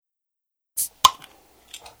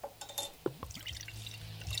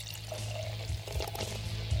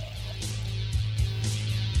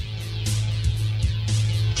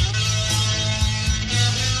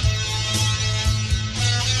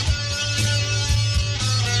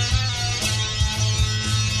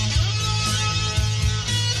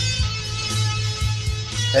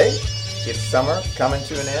It's summer coming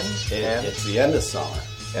to an end. It's the end of summer.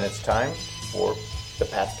 And it's time for the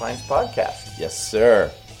Pat's Pines podcast. Yes, sir.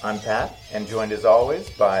 I'm Pat, and joined as always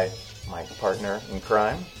by my partner in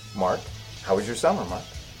crime, Mark. How was your summer, Mark?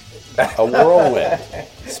 A whirlwind.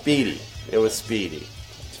 Speedy. It was speedy.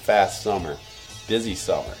 It's fast summer. Busy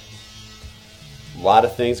summer. A lot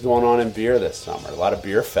of things going on in beer this summer. A lot of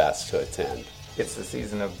beer fests to attend. It's the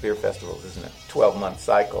season of beer festivals, isn't it? 12-month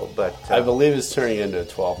cycle, but... I believe it's turning into a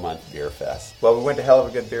 12-month beer fest. Well, we went to Hell of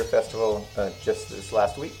a Good Beer Festival just this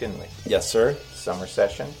last week, didn't we? Yes, sir. Summer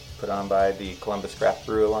session, put on by the Columbus Craft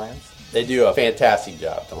Brew Alliance. They do a fantastic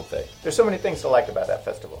job, don't they? There's so many things to like about that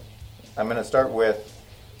festival. I'm going to start with,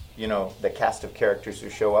 the cast of characters who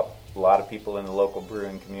show up. A lot of people in the local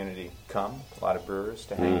brewing community come. A lot of brewers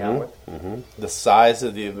to hang out with. Mm-hmm. The size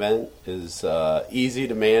of the event is easy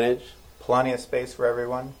to manage. Plenty of space for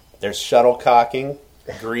everyone. There's shuttlecocking,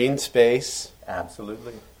 green space.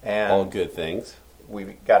 Absolutely. And all good things. We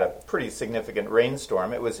got a pretty significant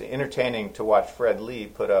rainstorm. It was entertaining to watch Fred Lee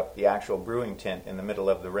put up the actual brewing tent in the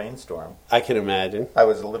middle of the rainstorm. I can imagine. I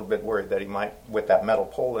was a little bit worried that he might, with that metal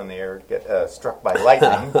pole in the air, get struck by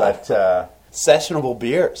lightning, but... Sessionable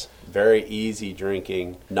beers. Very easy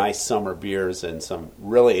drinking, nice summer beers, and some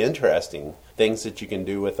really interesting things that you can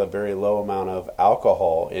do with a very low amount of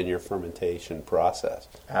alcohol in your fermentation process.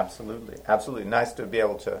 Absolutely. Absolutely. Nice to be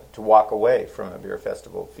able to walk away from a beer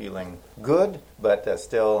festival feeling good, but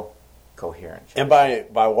still coherent. And by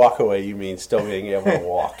walk away, you mean still being able to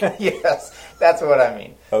walk. Yes, that's what I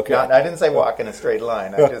mean. Okay. I didn't say walk in a straight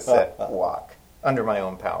line. I just said walk, under my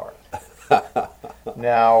own power.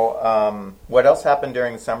 Now, what else happened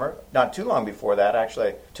during the summer? Not too long before that, actually,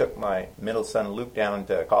 I took my middle son Luke down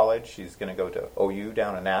to college. He's going to go to OU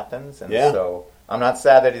down in Athens, and so I'm not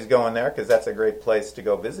sad that he's going there because that's a great place to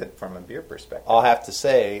go visit from a beer perspective. I'll have to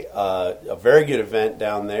say, a very good event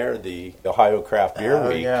down there, the Ohio Craft Beer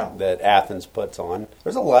Week that Athens puts on.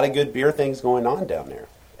 There's a lot of good beer things going on down there.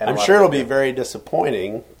 And I'm sure it'll be very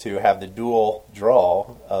disappointing to have the dual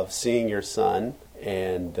draw of seeing your son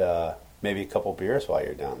and... maybe a couple beers while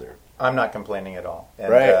you're down there. I'm not complaining at all.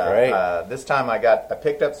 And, right. This time I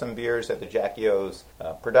picked up some beers at the Jackie O's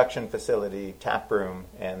production facility, tap room,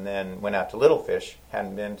 and then went out to Little Fish.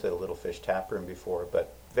 Hadn't been to the Little Fish tap room before,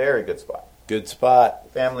 but very good spot. Good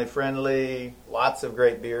spot. Family friendly, lots of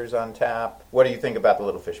great beers on tap. What do you think about the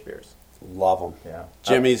Little Fish beers? Love them. Yeah.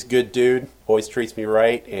 Jimmy's good dude, always treats me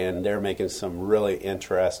right, and they're making some really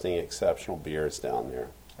interesting, exceptional beers down there.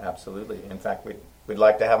 Absolutely. In fact, we'd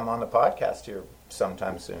like to have them on the podcast here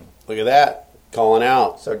sometime soon. Look at that. Calling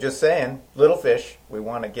out. So just saying, Little Fish, we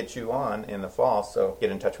want to get you on in the fall, so get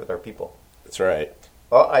in touch with our people. That's right.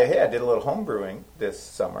 Well, I did a little home brewing this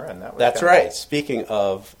summer, and that was That's right. Speaking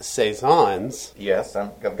of saisons. Yes,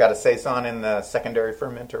 I've got a saison in the secondary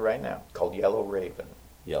fermenter right now called Yellow Raven.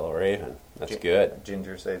 Yellow Raven. That's good.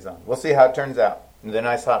 Ginger saison. We'll see how it turns out. The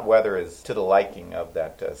nice hot weather is to the liking of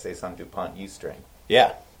that Saison DuPont yeast strain.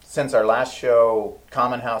 Yeah. Since our last show,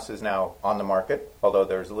 Common House is now on the market, although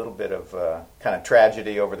there's a little bit of kind of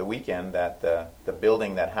tragedy over the weekend that the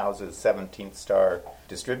building that houses 17th Star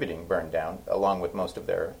Distributing burned down, along with most of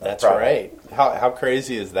their That's product. right. How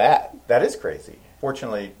crazy is that? That is crazy.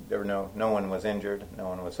 Fortunately, there were no one was injured, no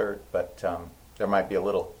one was hurt, but there might be a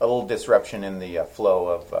little disruption in the flow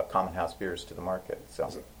of Common House beers to the market. So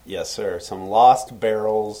yes, sir. Some lost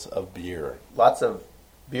barrels of beer. Lots of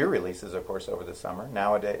beer releases, of course, over the summer.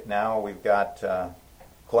 Now we've got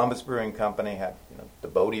Columbus Brewing Company had the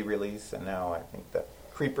Bodie release, and now I think the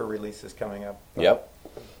Creeper release is coming up. Yep.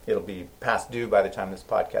 It'll be past due by the time this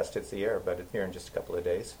podcast hits the air, but it's here in just a couple of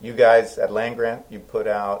days. You guys at Land Grant, you put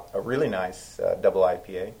out a really nice double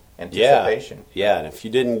IPA, Anticipation. Yeah, and if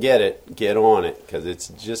you didn't get it, get on it, because it's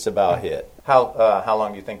just about hit. How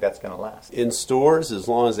long do you think that's going to last? In stores, as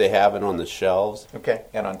long as they have it on the shelves. Okay,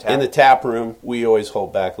 and on tap? In the tap room, we always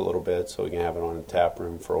hold back a little bit so we can have it on the tap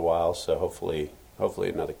room for a while, so hopefully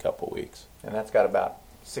another couple weeks. And that's got about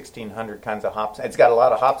 1,600 kinds of hops. It's got a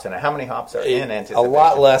lot of hops in it. How many hops are in Anticipation? A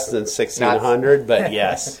lot less than 1,600, but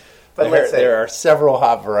yes. But there are several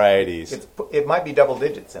hop varieties. It might be double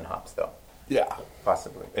digits in hops, though. Yeah.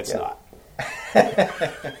 Possibly. It's not.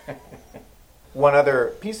 One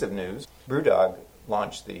other piece of news, BrewDog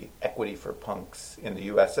launched the Equity for Punks in the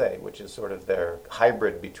USA, which is sort of their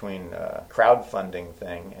hybrid between a crowdfunding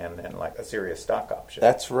thing and then like a serious stock option.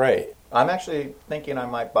 That's right. I'm actually thinking I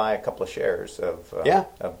might buy a couple of shares of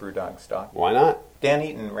BrewDog stock. Why not? Dan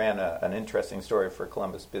Eaton ran an interesting story for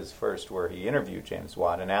Columbus Biz First where he interviewed James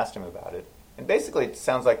Watt and asked him about it. And basically it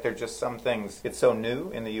sounds like there's just some things, it's so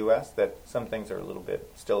new in the U.S. that some things are a little bit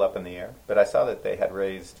still up in the air. But I saw that they had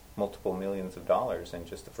raised multiple millions of dollars in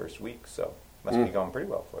just the first week, so must be going pretty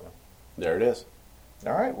well for them. There it is.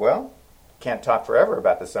 All right, well, can't talk forever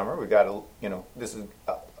about the summer. We got to, this is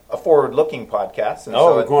a forward-looking podcast. And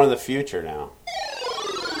we're going to the future now.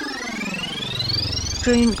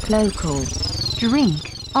 Drink local.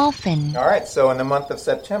 Drink often. All right, so in the month of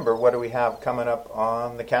September, what do we have coming up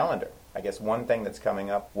on the calendar? I guess one thing that's coming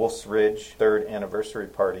up, Wolf's Ridge 3rd anniversary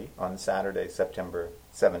party on Saturday, September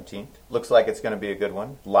 17th. Looks like it's going to be a good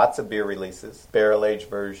one. Lots of beer releases, barrel-aged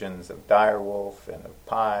versions of Direwolf and of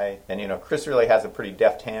Pie. And, Chris really has a pretty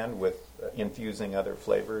deft hand with infusing other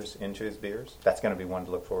flavors into his beers. That's going to be one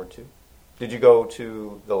to look forward to. Did you go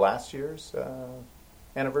to the last year's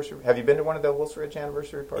anniversary? Have you been to one of the Wolf's Ridge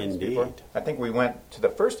anniversary parties before? I think we went to the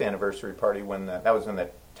first anniversary party when that was when the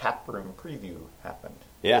taproom preview happened.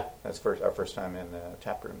 Yeah. That's our first time in the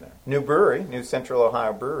tap room there. New brewery, New Central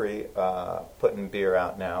Ohio Brewery, putting beer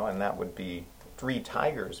out now, and that would be Three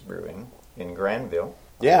Tigers Brewing in Granville.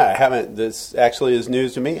 Yeah, I haven't. This actually is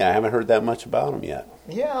news to me. I haven't heard that much about them yet.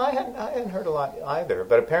 Yeah, I hadn't heard a lot either.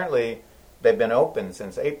 But apparently they've been open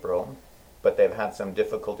since April, but they've had some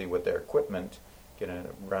difficulty with their equipment, getting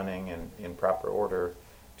it running and in proper order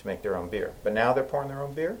to make their own beer. But now they're pouring their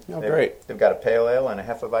own beer. Oh, great. They've got a pale ale and a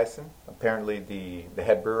Hefeweizen. Apparently the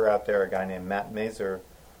head brewer out there, a guy named Matt Mazer,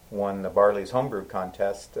 won the Barley's Homebrew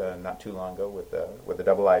contest not too long ago with a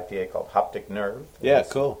double IPA called Hoptic Nerve. Yeah,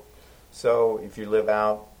 cool. So if you live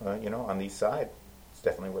out, on the east side, it's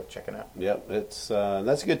definitely worth checking out. Yep, that's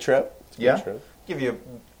a good trip. Good trip. Give you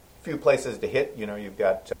a few places to hit. You've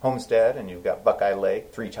got Homestead and you've got Buckeye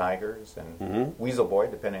Lake, Three Tigers, and Weasel Boy,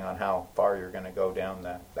 depending on how far you're going to go down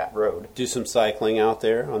that road. Do some cycling out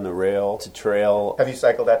there on the rail to trail. Have you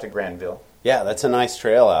cycled out to Granville? Yeah, that's a nice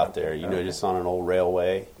trail out there, just on an old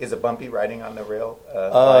railway. Is it bumpy riding on the rail?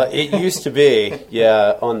 It used to be,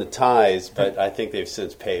 on the ties, but I think they've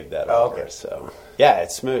since paved that over. Okay. So, yeah,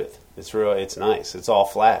 it's smooth. It's nice. It's all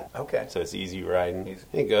flat. Okay. So it's easy riding.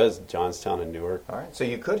 It goes Johnstown and Newark. All right. So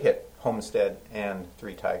you could hit Homestead and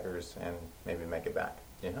Three Tigers and maybe make it back.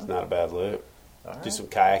 It's not a bad loop. All right. Do some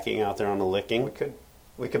kayaking out there on the Licking.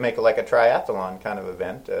 We could make like a triathlon kind of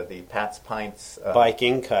event, the Pat's Pints.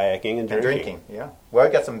 Biking, kayaking, and drinking. Yeah. Well,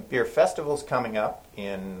 we've got some beer festivals coming up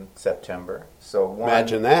in September. So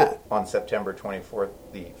imagine that. On September 24th,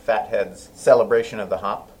 the Fatheads Celebration of the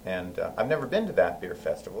Hop. And I've never been to that beer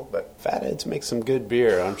festival, but Fatheads make some good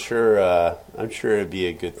beer. I'm sure it'd be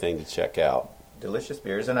a good thing to check out. Delicious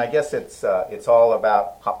beers, and I guess it's all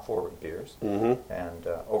about hop-forward beers, and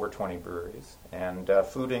over 20 breweries, and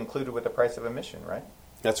food included with the price of admission, right?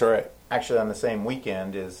 That's right. Actually, on the same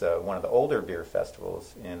weekend is one of the older beer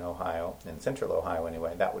festivals in Ohio, in Central Ohio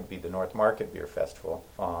anyway. That would be the North Market Beer Festival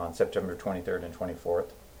on September 23rd and 24th.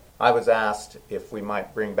 I was asked if we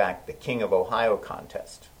might bring back the King of Ohio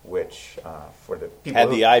contest, which for the people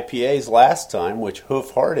had the IPAs last time, which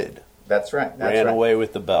Hoof-Hearted. That's right. Ran away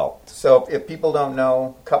with the belt. So if people don't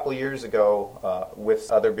know, a couple of years ago,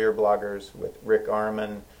 with other beer bloggers, with Rick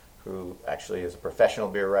Arman, who actually is a professional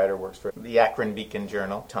beer writer, works for the Akron Beacon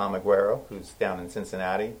Journal, Tom Aguero, who's down in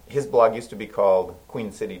Cincinnati. His blog used to be called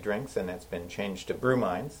Queen City Drinks, and it's been changed to Brew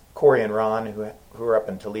Minds. Corey and Ron, who are up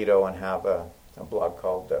in Toledo and have a blog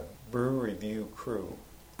called Brew Review Crew.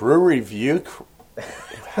 Brew Review Crew?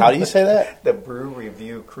 How do you say that? The Brew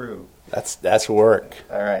Review Crew. That's work.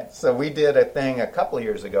 All right. So we did a thing a couple of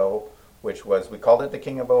years ago, which was, we called it the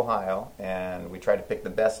King of Ohio, and we tried to pick the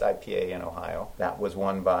best IPA in Ohio. That was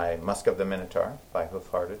won by Musk of the Minotaur by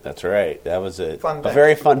Hoof-Hearted. That's right. That was a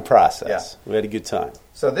very fun process. Yeah. We had a good time.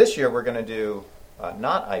 So this year we're going to do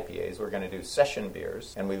not IPAs, we're going to do session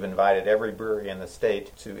beers, and we've invited every brewery in the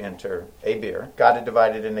state to enter a beer. Got it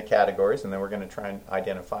divided into categories, and then we're going to try and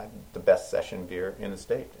identify the best session beer in the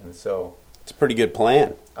state. And so it's a pretty good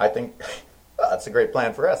plan. I think that's a great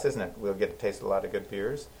plan for us, isn't it? We'll get to taste a lot of good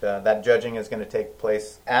beers. That judging is going to take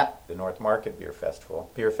place at the North Market Beer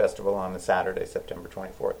Festival on the Saturday, September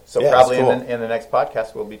 24th. So probably cool. in the next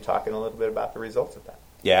podcast, we'll be talking a little bit about the results of that.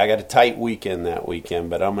 Yeah, I got a tight weekend that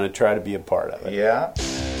weekend, but I'm going to try to be a part of it. Yeah.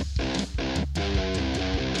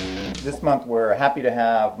 This month we're happy to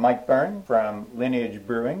have Mike Byrne from Lineage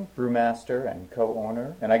Brewing, brewmaster and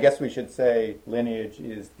co-owner. And I guess we should say Lineage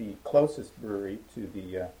is the closest brewery to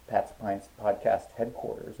the Pat's Pints podcast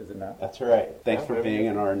headquarters, is it not? That's right. Thanks for being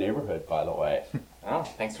in our neighborhood, by the way. Oh,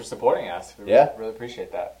 thanks for supporting us. We really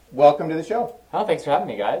appreciate that. Welcome to the show. Oh, thanks for having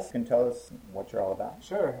me, guys. Can you tell us what you're all about?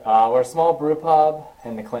 Sure. We're a small brew pub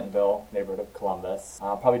in the Clintonville neighborhood of Columbus.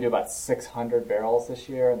 Probably do about 600 barrels this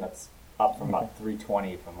year, and that's up from about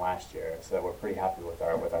 320 from last year. So we're pretty happy with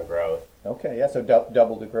our growth. Okay, yeah, so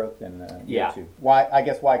double the growth in year 2. Why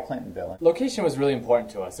Clintonville? Location was really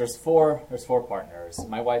important to us. There's four partners.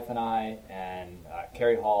 My wife and I, and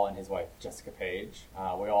Kerry Hall and his wife Jessica Page.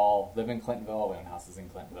 We all live in Clintonville. We own houses in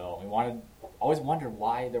Clintonville. We always wondered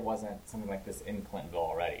why there wasn't something like this in Clintonville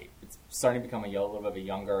already. It's starting to become a little bit of a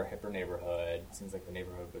younger, hipper neighborhood. It seems like the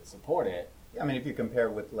neighborhood would support it. I mean, if you compare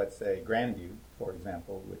with, let's say, Grandview, for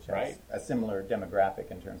example, which has a similar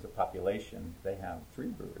demographic in terms of population, they have 3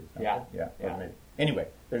 breweries. Yeah. Anyway,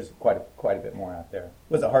 there's quite a bit more out there.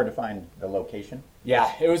 Was it hard to find the location?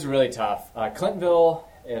 Yeah, it was really tough. Clintonville,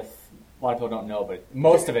 if a lot of people don't know, but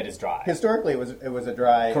most of it is dry. Historically, it was a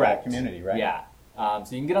dry community, right? Yeah.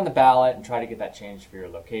 So you can get on the ballot and try to get that changed for your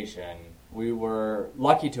location. We were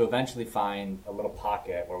lucky to eventually find a little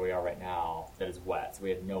pocket where we are right now that is wet, so we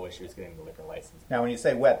had no issues getting the liquor license. Now, when you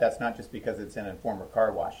say wet, that's not just because it's in a former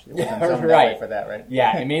car wash. It wasn't zoned that way for that, right?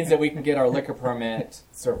 Yeah, it means that we can get our liquor permit,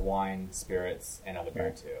 serve wine, spirits, and other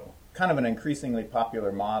beer too. Kind of an increasingly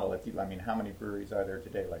popular model. How many breweries are there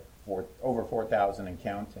today? Like over 4,000 and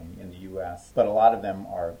counting in the U.S. But a lot of them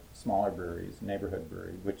are smaller breweries, neighborhood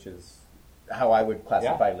breweries, which is how I would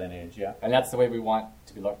classify Lineage, And that's the way we want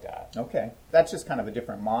to be looked at. Okay. That's just kind of a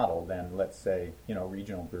different model than, let's say,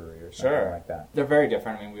 regional brewery or something like that. They're very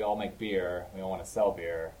different. I mean, we all make beer. We all want to sell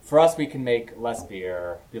beer. For us, we can make less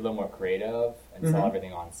beer, be a little more creative, and sell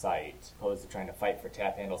everything on site, opposed to trying to fight for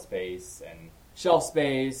tap handle space and shelf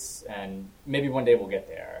space, and maybe one day we'll get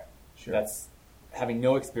there. Sure. That's having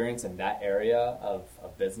no experience in that area of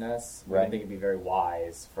business. I think it'd be very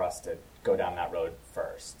wise for us to go down that road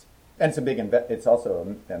first. And it's a big it's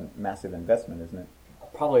also a massive investment, isn't it?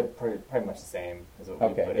 Probably pretty much the same as what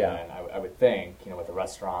we put in. I would think, with the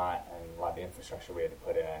restaurant and a lot of the infrastructure we had to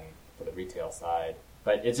put in for the retail side.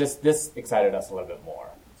 But this excited us a little bit more.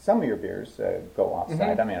 Some of your beers go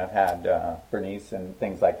off-site. I mean, I've had Bernice and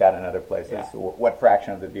things like that in other places. Yeah. What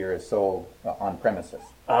fraction of the beer is sold on premises?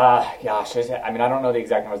 Gosh, I don't know the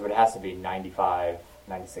exact numbers, but it has to be 95,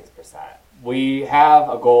 96%. We have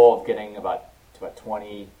a goal of getting about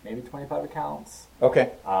 20, maybe 25 accounts. Okay.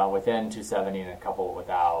 Within 270 and a couple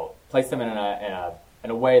without. Place them in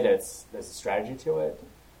a way that there's a strategy to it.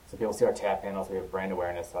 So people see our tap handles, we have brand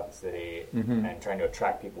awareness about the city, and trying to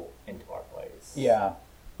attract people into our place. Yeah.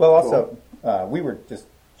 Well, also, we were just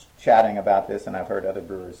chatting about this, and I've heard other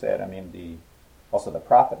brewers say it. I mean, the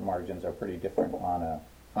profit margins are pretty different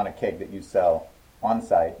on a keg that you sell on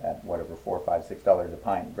site at whatever $4, $5, $6 a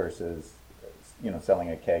pint versus selling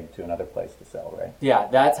a keg to another place to sell, right? Yeah,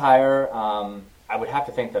 that's higher. I would have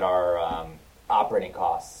to think that our operating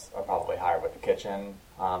costs are probably higher with the kitchen.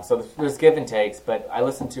 So there's give and takes, but I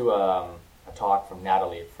listened to a talk from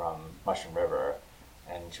Natalie from Mushroom River,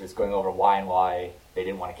 and she was going over why they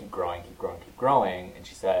didn't want to keep growing, and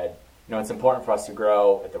she said, it's important for us to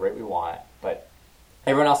grow at the rate we want, but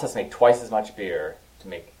everyone else has to make twice as much beer to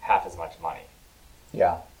make half as much money.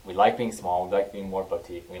 Yeah. We like being small, we like being more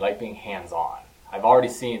boutique, we like being hands-on. I've already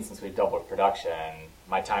seen, since we've doubled production,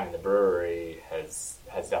 my time in the brewery has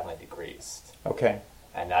definitely decreased. Okay.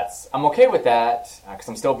 And I'm okay with that, because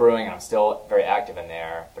I'm still brewing and I'm still very active in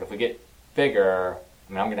there. But if we get bigger,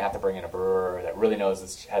 I'm going to have to bring in a brewer that really has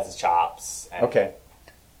his chops. And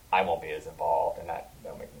I won't be as involved, and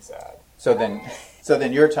that'll make me sad. So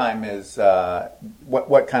then your time is,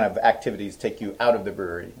 what kind of activities take you out of the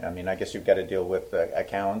brewery? I mean, I guess you've got to deal with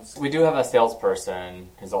accounts. We do have a salesperson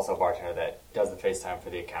who's also a bartender that does the FaceTime for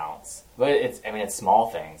the accounts. But it's small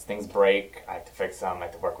things. Things break. I have to fix them. I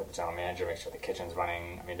have to work with the general manager, make sure the kitchen's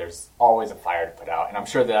running. I mean, there's always a fire to put out. And I'm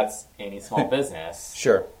sure that's any small business.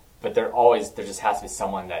 Sure. But there just has to be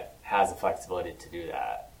someone that has the flexibility to do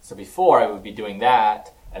that. So before, I would be doing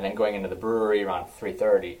that, and then going into the brewery around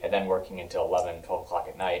 3:30, and then working until 11, 12 o'clock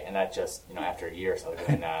at night. And that just, after a year or so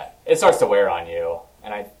doing that, it starts to wear on you.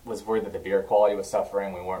 And I was worried that the beer quality was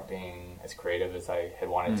suffering. We weren't being as creative as I had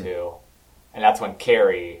wanted to. And that's when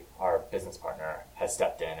Kerry, our business partner, has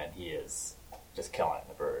stepped in, and he is just killing it in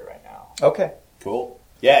the brewery right now. Okay. Cool.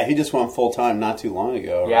 Yeah, he just went full-time not too long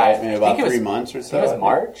ago, yeah, right? Maybe about 3 months or so. I think it was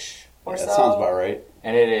March or so. That sounds about right.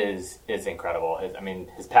 And it's incredible.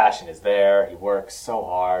 His passion is there. He works so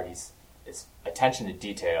hard. His attention to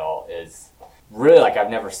detail is really like I've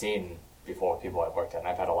never seen before with people I've worked at. And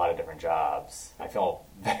I've had a lot of different jobs. I feel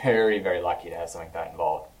very, very lucky to have something like that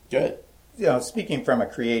involved. Good. Speaking from a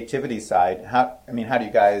creativity side, how do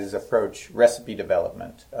you guys approach recipe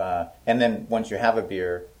development? And then once you have a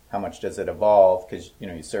beer, how much does it evolve? Because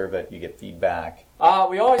you serve it, you get feedback.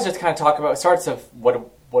 We always just kind of talk about starts of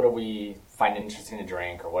what do we find interesting to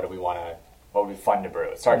drink, or what would be fun to brew.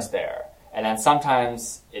 It starts there, And then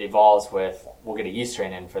sometimes it evolves with, we'll get a yeast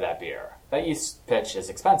strain in for that beer. That yeast pitch is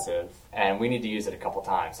expensive, and we need to use it a couple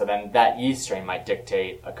times. So then that yeast strain might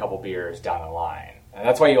dictate a couple beers down the line. And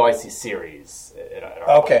that's why you always see series at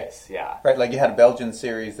our place. Yeah. Right, like you had a Belgian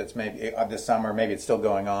series that's maybe this summer, maybe it's still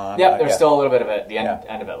going on. Yeah, there's still a little bit of it, the end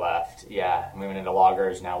of it left. Yeah, moving into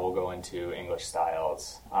lagers, now we'll go into English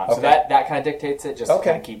styles. So that kind of dictates it, just to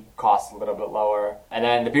kind of keep costs a little bit lower. And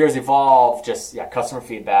then the beers evolve, customer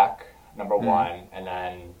feedback, number one, and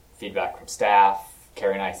then feedback from staff.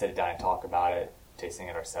 Carrie and I sit down and talk about it, tasting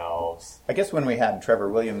it ourselves. I guess when we had Trevor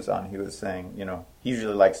Williams on, he was saying, he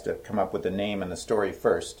usually likes to come up with the name and the story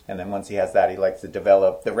first, and then once he has that, he likes to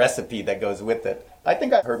develop the recipe that goes with it. I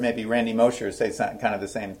think I heard maybe Randy Mosher say kind of the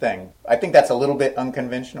same thing. I think that's a little bit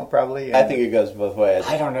unconventional, probably. I think it goes both ways.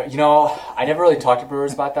 I don't know. I never really talked to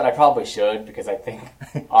brewers about that. I probably should, because I think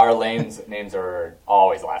our names are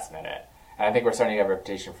always last minute. And I think we're starting to have a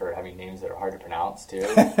reputation for having names that are hard to pronounce, too.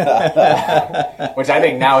 Which I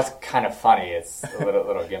think now is kind of funny. It's a little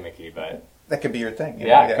gimmicky, but... That could be your thing.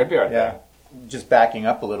 Yeah, it could be our thing. Just backing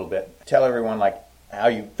up a little bit, tell everyone, how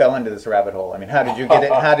you fell into this rabbit hole. I mean, how did you get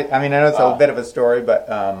it? I know it's a bit of a story, but,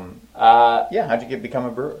 how did you become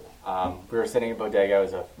a brewer? We were sitting in Bodega.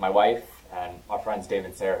 It was my wife and our friends Dave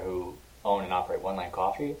and Sarah, who own and operate One Line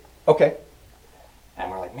Coffee. Okay. And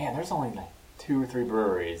we're like, man, there's only 2 or 3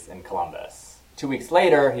 breweries in Columbus. 2 weeks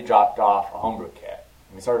later, he dropped off a homebrew kit.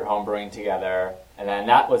 And we started homebrewing together. And then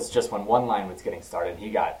that was just when One Line was getting started.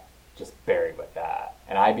 He got just buried with that.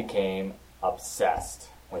 And I became obsessed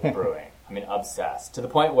with brewing. I mean, obsessed. To the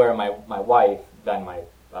point where my wife, then my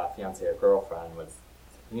fiance or girlfriend, was,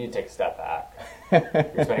 you need to take a step back.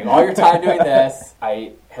 You're spending all your time doing this.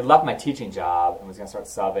 I had left my teaching job and was going to start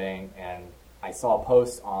subbing. And I saw a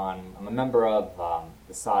post I'm a member of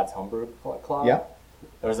the Sods Homebrew Club. Yeah.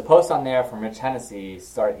 There was a post on there from Rich Hennessy.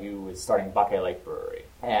 He was starting Buckeye Lake Brewery.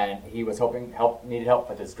 And he was needed help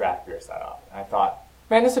with his draft beer setup. And I thought,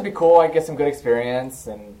 man, this would be cool. I'd get some good experience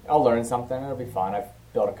and I'll learn something. It'll be fun. I've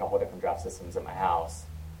built a couple of different draft systems at my house.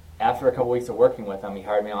 After a couple weeks of working with him, he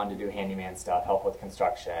hired me on to do handyman stuff, help with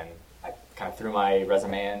construction. I kind of threw my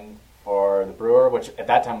resume in for the brewer, which at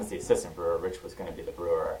that time was the assistant brewer. Rich was going to be the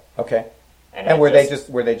brewer. Okay. And were they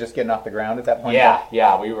just getting off the ground at that point?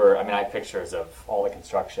 Yeah, we were. I mean, I had pictures of all the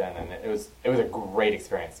construction, and it was a great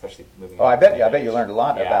experience, especially moving. Oh, I bet you learned a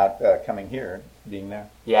lot about coming here, being there.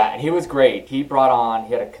 Yeah, and he was great. He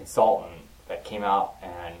had a consultant that came out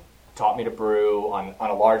and taught me to brew on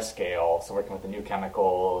a large scale. So working with the new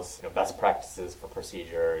chemicals, best practices for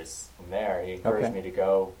procedures. From there, he encouraged me to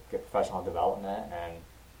go get professional development, and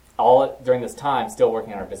during this time, still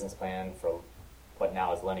working on our business plan for what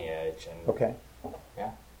now is Lineage. And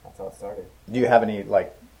yeah, that's how it started. Do you have any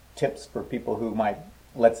tips for people who might,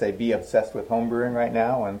 let's say, be obsessed with homebrewing right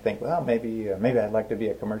now and think, well, maybe I'd like to be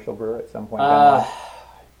a commercial brewer at some point?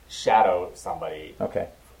 Shadow somebody. Okay.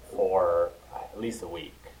 For at least a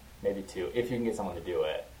week, maybe 2, if you can get someone to do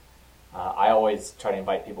it. I always try to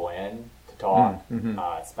invite people in to talk,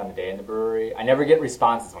 spend the day in the brewery. I never get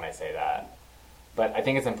responses when I say that, but I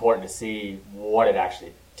think it's important to see what it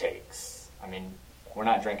actually takes. I mean, we're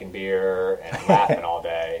not drinking beer and laughing all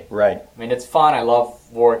day. Right. I mean, it's fun. I love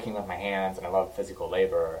working with my hands and I love physical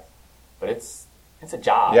labor, but it's a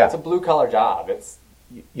job. Yeah. It's a blue-collar job. It's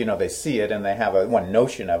they see it and they have one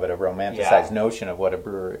notion of it, a romanticized notion of what a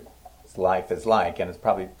brewer's life is like, and it's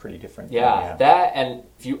probably pretty different. Yeah, that, and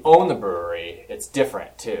if you own the brewery, it's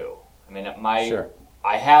different too. I mean, I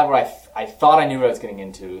thought I knew what I was getting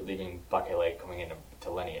into leaving Buckeye Lake, coming into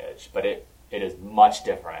Lineage, but it is much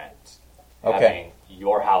different. Having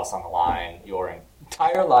your house on the line, your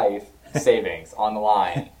entire life savings on the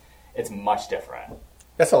line, it's much different.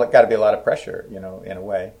 That's got to be a lot of pressure, in a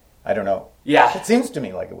way. I don't know. Yeah. It seems to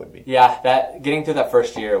me like it would be. Yeah, getting through that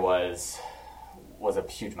first year was a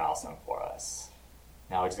huge milestone for us.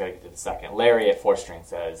 Now we just got to get to the second. Larry at 4th String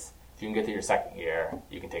says, if you can get through your second year,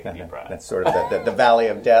 you can take a deep breath. That's sort of the valley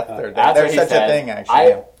of death. There's such a thing,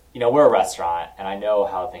 actually. We're a restaurant, and I know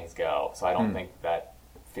how things go, so I don't think that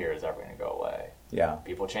fear is ever going to go away. Yeah.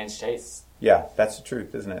 People change tastes. Yeah, that's the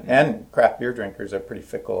truth, isn't it? And craft beer drinkers are pretty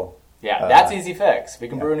fickle. Yeah, that's easy fix. We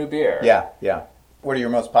can brew a new beer. Yeah. What are your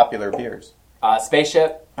most popular beers?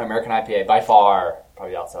 Spaceship, American IPA, by far,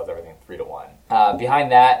 probably outsells everything 3-1.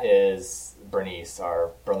 Behind that is Bernice,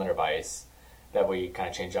 our Berliner Weiss, that we kind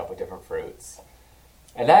of change up with different fruits.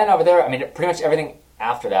 And then over there, I mean, pretty much everything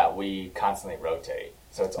after that, we constantly rotate.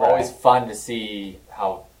 So it's always fun to see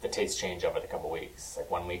how the tastes change over the couple weeks.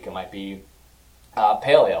 Like one week it might be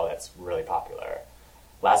pale ale that's really popular.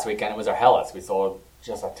 Last weekend it was our Helles. We sold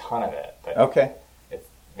just a ton of it. But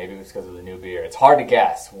Maybe it was because of the new beer. It's hard to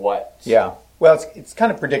guess what. Yeah. Well, it's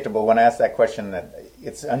kind of predictable when I ask that question that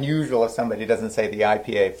it's unusual if somebody doesn't say the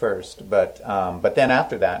IPA first, but then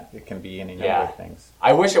after that it can be any number of things.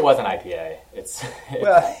 I wish it was an IPA. It's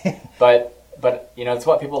well, but it's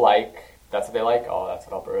what people like. That's what they like. Oh, that's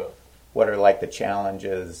what I'll brew. What are like the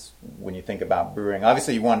challenges when you think about brewing?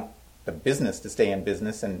 Obviously, you want the business to stay in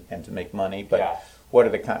business and to make money, but what are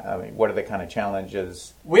the kind of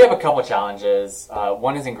challenges? We have a couple challenges.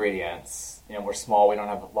 One is ingredients. We're small. We don't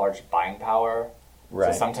have large buying power.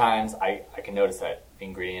 Right. So sometimes I can notice that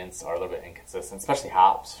ingredients are a little bit inconsistent, especially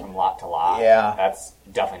hops from lot to lot. Yeah. That's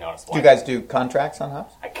definitely noticeable. Do you guys do contracts on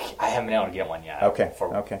hops? I haven't been able to get one yet. For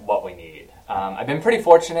what we need. I've been pretty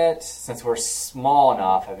fortunate since we're small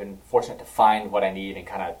enough. I've been fortunate to find what I need and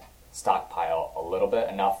kind of stockpile a little bit,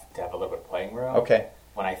 enough to have a little bit of playing room. Okay.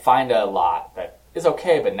 When I find a lot that is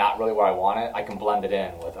okay but not really where I want it, I can blend it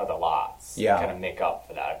in with other lots. Yeah. And kind of make up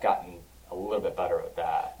for that. I've gotten a little bit better with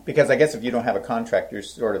that. Because I guess if you don't have a contract, you're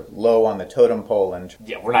sort of low on the totem pole, and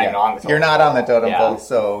we're not even on the totem pole. You're not on the totem pole,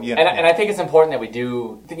 so and I think it's important that we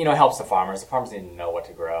do. It helps the farmers. The farmers need to know what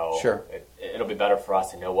to grow. Sure, it'll be better for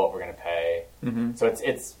us to know what we're going to pay. Mm-hmm. So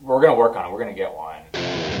it's we're going to work on it. We're going to get one.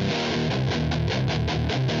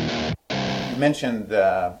 You mentioned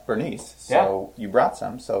Bernice, so you brought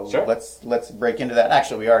some. So sure. let's break into that.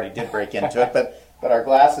 Actually, we already did break into it, but our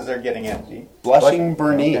glasses are getting empty. Blushing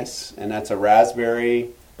Bernice, and that's a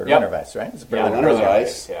raspberry Berliner Weiss, right? It's Berliner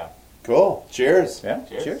Weiss. Yeah. Cool. Cheers. Yeah.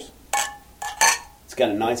 Cheers. It's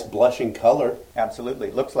got a nice blushing color. Absolutely.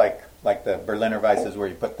 It looks like the Berliner Weiss is where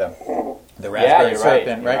you put the raspberry syrup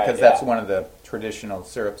in, right? Because that's one of the traditional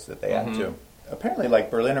syrups that they add to. Apparently,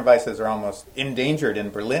 Berliner Weisses are almost endangered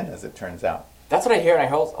in Berlin, as it turns out. That's what I hear, and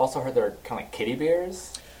I also heard they're kind of like kiddie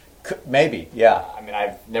beers. Maybe, yeah. I mean,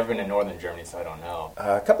 I've never been to northern Germany, so I don't know.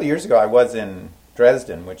 A couple of years ago, I was in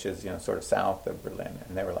Dresden, which is sort of south of Berlin,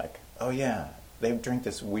 and they were like, "Oh yeah, they drink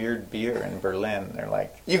this weird beer in Berlin." They're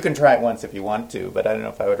like, "You can try it once if you want to, but I don't know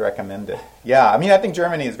if I would recommend it." Yeah, I mean, I think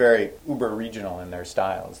Germany is very uber regional in their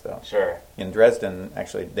styles, though. Sure. In Dresden,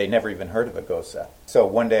 actually, they never even heard of a Gose. So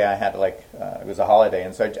one day I had it was a holiday,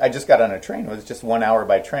 and so I just got on a train. It was just 1 hour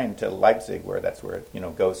by train to Leipzig, that's where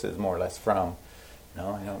Gose is more or less from.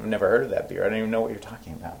 No, I've never heard of that beer. I don't even know what you're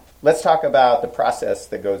talking about. Let's talk about the process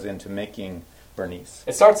that goes into making Bernice.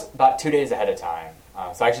 It starts about 2 days ahead of time.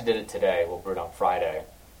 So I actually did it today. We'll brew it on Friday.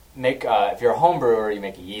 If you're a home brewer, you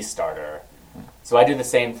make a yeast starter. So I do the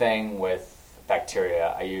same thing with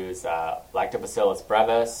bacteria. I use Lactobacillus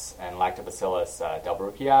brevis and Lactobacillus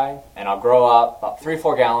delbrueckii, and I'll grow up about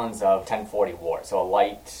 3-4 gallons of 1040 wort, so a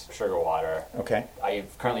light sugar water. Okay. I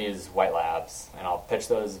currently use White Labs, and I'll pitch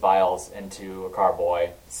those vials into a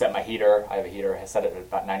carboy, set my heater. I have a heater. I set it at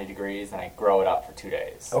about 90 degrees, and I grow it up for 2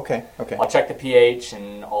 days. Okay. I'll check the pH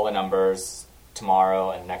and all the numbers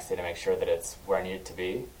tomorrow and the next day to make sure that it's where I need it to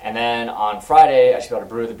be. And then on Friday, I should be able to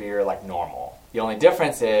brew the beer like normal. The only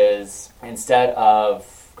difference is, instead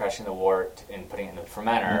of crushing the wort and putting it in the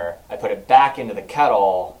fermenter, I put it back into the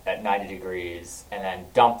kettle at 90 degrees and then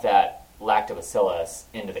dump that lactobacillus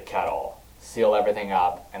into the kettle, seal everything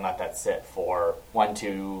up, and let that sit for 1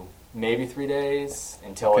 to maybe 3 days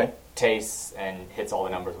until it tastes and hits all the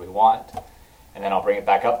numbers we want. And then I'll bring it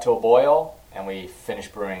back up to a boil, and we finish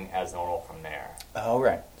brewing as normal from there. Oh,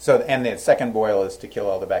 right. So, and the second boil is to kill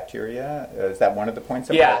all the bacteria? Is that one of the points?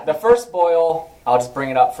 The first boil, I'll just bring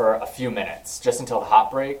it up for a few minutes, just until the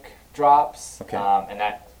hot break drops. Okay. And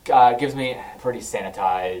that gives me a pretty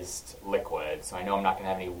sanitized liquid, so I know I'm not going to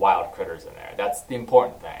have any wild critters in there. That's the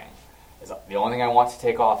important thing. The only thing I want to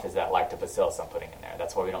take off is that lactobacillus I'm putting in there.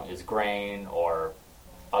 That's why we don't use grain or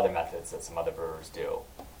other methods that some other brewers do.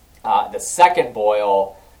 The second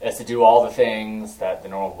boil is to do all the things that the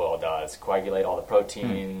normal boil does, coagulate all the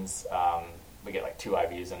proteins. We get 2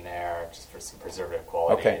 IVs in there just for some preservative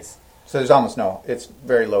qualities. Okay. So there's almost it's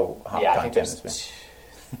very low hop content. I think there's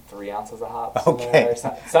 3 ounces of hops Okay. in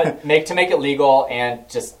there. So to make it legal, and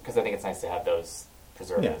just because I think it's nice to have those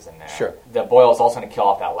preservatives in there. Sure. The boil is also going to kill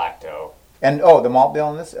off that lacto. And, the malt bill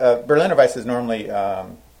in this? Berliner Weiss is normally a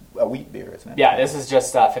wheat beer, isn't it? Yeah, this is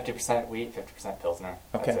just 50% wheat, 50% Pilsner.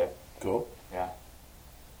 Okay. That's it. Cool. Yeah.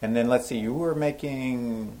 And then let's see, you were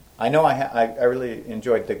making. I know I really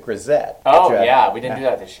enjoyed the grisette. Oh yeah, we didn't do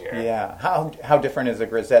that this year. Yeah, how different is a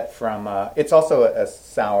grisette from? It's also a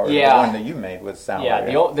sour. Yeah. The one that you made was sour.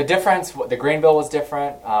 Yeah, the difference. The grain bill was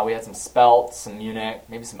different. We had some spelt, some Munich,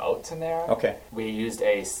 maybe some oats in there. Okay. We used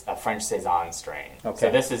a French Saison strain. Okay. So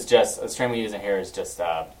this is just the strain we use in here is just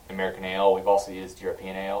American ale. We've also used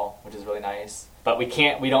European ale, which is really nice. But we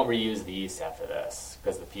don't reuse the yeast after this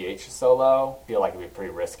because the pH is so low. I feel like it would be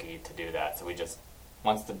pretty risky to do that. So we just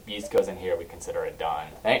once the yeast goes in here, we consider it done.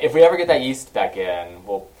 And if we ever get that yeast back in,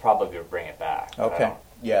 we'll probably bring it back. Okay.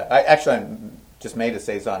 Yeah. I just made a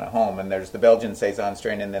Saison at home, and there's the Belgian Saison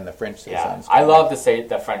strain and then the French Saison strain. I love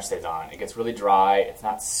the French Saison. It gets really dry. It's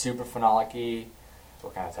not super phenolic-y.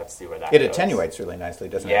 We'll kind of have to see where that goes. It attenuates really nicely,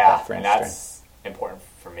 doesn't it? Yeah, and that's important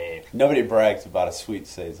for me. Nobody brags about a sweet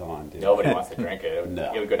Saison, dude. Nobody wants to drink it.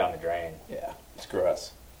 No. It would go down the drain. Yeah, it's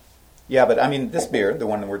gross. Yeah, but I mean, this beer, the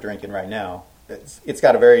one that we're drinking right now, it's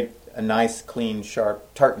got a nice, clean,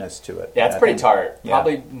 sharp tartness to it. Yeah, it's pretty tart. Yeah.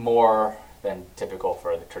 Probably more than typical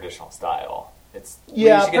for the traditional style. It's we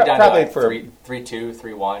usually get down probably to like 3.2,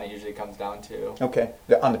 3.1. It usually comes down to. Okay,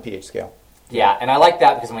 on the pH scale. Yeah, and I like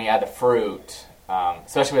that because when you add the fruit,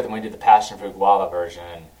 especially when we do the passion fruit guava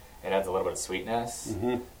version, it adds a little bit of sweetness,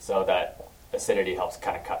 so that acidity helps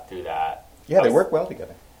kind of cut through that. Yeah, they work well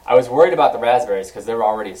together. I was worried about the raspberries because they're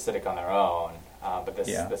already acidic on their own, but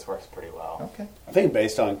this works pretty well. Okay. I think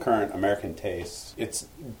based on current American tastes, it's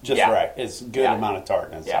just right. It's a good amount of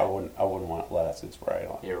tartness. Yeah. I wouldn't want less. It's right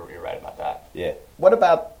on. You're right about that. Yeah. What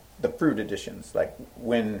about the fruit additions? Like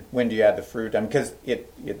when do you add the fruit? Because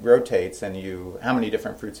it rotates, and how many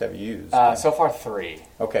different fruits have you used? So far 3.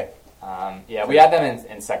 Okay. We add them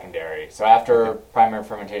in secondary. So after primary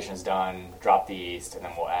fermentation is done, drop the yeast, and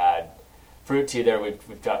then we'll add fruit to either.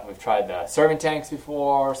 We've tried the serving tanks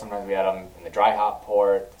before. Sometimes we add them in the dry hop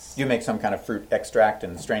port. You make some kind of fruit extract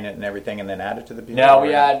and strain it and everything, and then add it to the beer. No,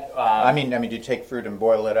 we add. do you take fruit and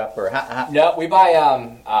boil it up, or how? No, we buy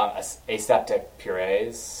aseptic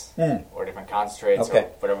purees or different concentrates or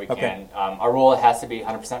whatever we can. Our rule, it has to be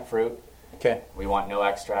 100% fruit. Okay. We want no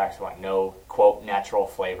extracts. We want no, quote, natural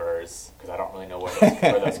flavors, because I don't really know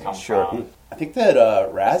where those come from. I think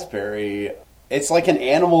that raspberry, it's like an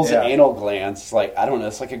animal's anal glands. It's like, I don't know,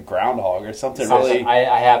 it's like a groundhog or something really.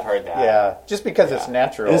 I have heard that. Yeah, just because it's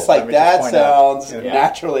natural. It's like, that sounds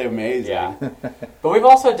naturally amazing. Yeah. But we've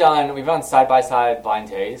done side-by-side blind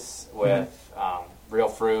tastes with real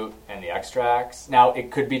fruit and the extracts. Now,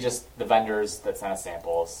 it could be just the vendors that sent us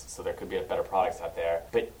samples, so there could be better products out there.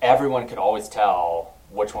 But everyone could always tell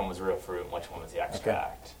which one was real fruit and which one was the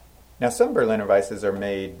extract. Okay. Now, some Berliner Weisses are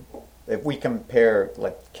made, if we compare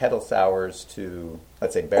like kettle sours to,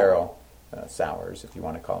 let's say, barrel sours, if you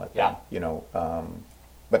want to call it that.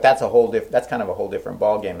 But that's that's kind of a whole different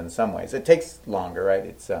ballgame in some ways. It takes longer, right?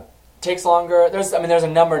 It takes longer. There's a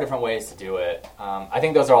number of different ways to do it. I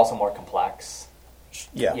think those are also more complex.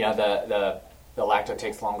 Yeah. The lacto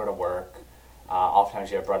takes longer to work. Oftentimes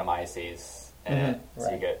you have Brettanomyces in it, so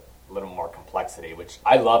you get a little more complexity, which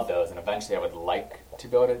I love those, and eventually I would like to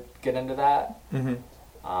be able to get into that.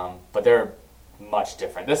 But they're much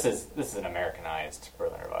different. This is an Americanized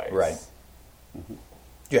Berliner Weiss. Right.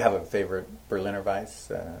 Do you have a favorite Berliner Weiss?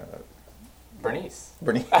 Bernice.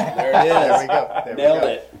 There it is. There we go. Nailed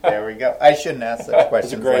it. There we go. I shouldn't ask such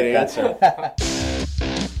questions. That's a great answer.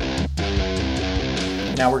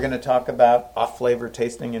 Now we're going to talk about off-flavor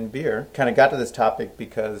tasting in beer. Kind of got to this topic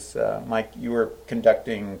because, Mike, you were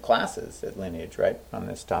conducting classes at Lineage, right, on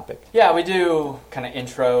this topic? Yeah, we do kind of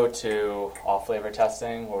intro to off-flavor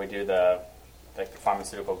testing, where we do the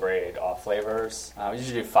pharmaceutical grade off-flavors. We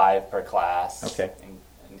usually do 5 per class. Okay. And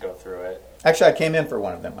go through it. Actually, I came in for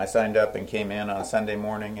one of them. I signed up and came in on a Sunday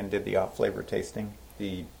morning and did the off-flavor tasting.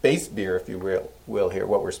 The base beer, if you will here,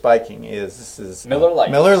 what we're spiking is Miller Lite.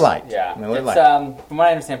 Miller Lite. Yeah. Miller Lite. From what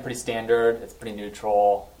I understand, pretty standard. It's pretty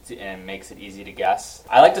neutral and makes it easy to guess.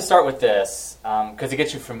 I like to start with this because it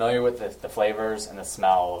gets you familiar with the flavors and the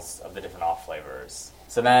smells of the different off flavors.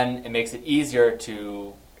 So then it makes it easier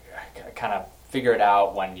to kind of figure it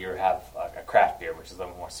out when you have a craft beer, which is a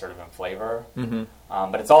little more assertive in flavor.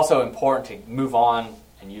 But it's also important to move on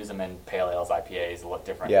and use them in pale ales, IPAs,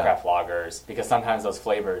 different craft lagers, because sometimes those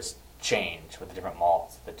flavors change with the different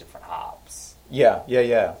malts, the different hops. Yeah.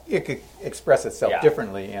 It could express itself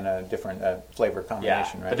differently in a different flavor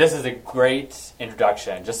combination, right? But this is a great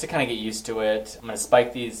introduction, just to kind of get used to it. I'm going to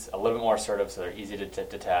spike these a little bit more assertive so they're easy to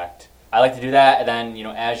detect. I like to do that, and then,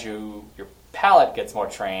 as your palate gets more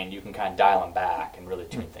trained, you can kind of dial them back and really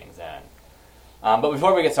tune things in. But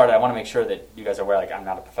before we get started, I want to make sure that you guys are aware, I'm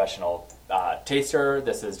not a professional taster.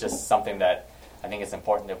 This is just something that I think it's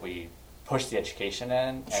important that we push the education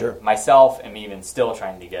in. Sure. And myself am even still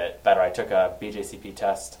trying to get better. I took a BJCP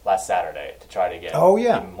test last Saturday to try to get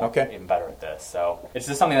even better at this. So it's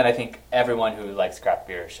just something that I think everyone who likes craft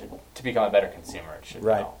beer to become a better consumer, should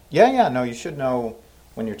know. Yeah. No, you should know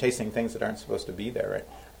when you're tasting things that aren't supposed to be there,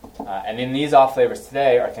 right? And then these off flavors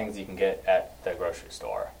today are things you can get at the grocery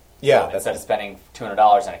store. Yeah. So instead of spending $200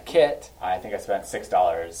 on a kit, I think I spent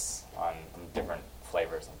 $6 on different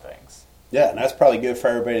flavors and things. Yeah, and that's probably good for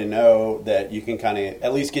everybody to know that you can kind of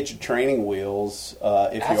at least get your training wheels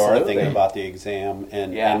if you are thinking about the exam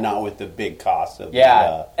and not with the big cost of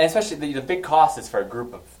and especially the big cost is for a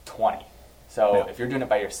group of 20. So if you're doing it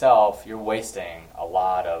by yourself, you're wasting a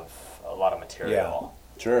lot of material.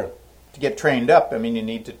 Yeah, sure. To get trained up, I mean, you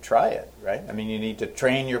need to try it, right? I mean, you need to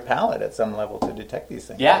train your palate at some level to detect these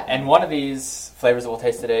things. Yeah, and one of these flavors that we'll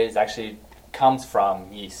taste today comes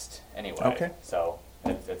from yeast anyway. Okay. So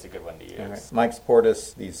it's a good one to use. Right. Mike's poured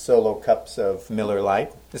us these solo cups of Miller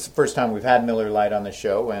Lite. This is the first time we've had Miller Lite on the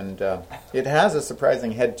show, and it has a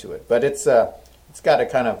surprising head to it. But it's got a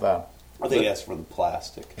kind of... I think that's from the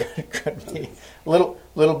plastic. It could be. A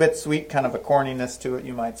little bit sweet, kind of a corniness to it,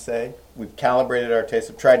 you might say. We've calibrated our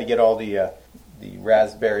taste. I've tried to get all the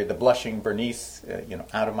raspberry, the blushing Bernice,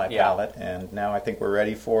 out of my palate, and now I think we're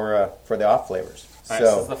ready for the off flavors. All right,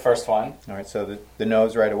 so this is the first one. All right, so the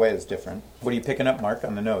nose right away is different. What are you picking up, Mark,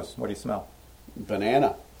 on the nose? What do you smell?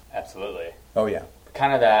 Banana. Absolutely. Oh, yeah.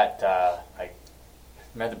 Kind of that,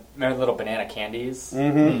 remember the little banana candies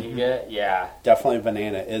that you get? Yeah. Dimely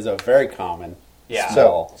banana is a very common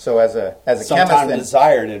smell. So as a sometimes chemist...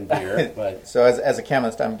 desired in beer. But so as a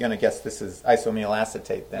chemist, I'm going to guess this is isoamyl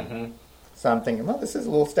acetate then. Mm-hmm. So I'm thinking, well, this is a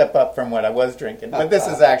little step up from what I was drinking. But this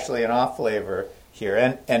is actually an off flavor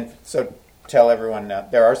here. And so... tell everyone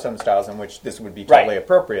there are some styles in which this would be totally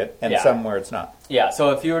appropriate, and some where it's not. Yeah,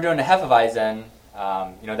 so if you were doing a Hefeweizen,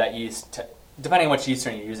 that yeast, depending on which yeast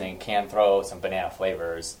strain you're using, can throw some banana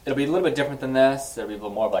flavors. It'll be a little bit different than this. It'll be a little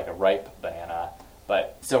more of like a ripe banana,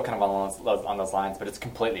 but still kind of on those lines, but it's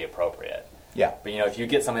completely appropriate. Yeah. But, if you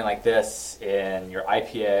get something like this in your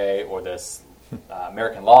IPA or this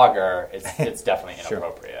American lager, it's definitely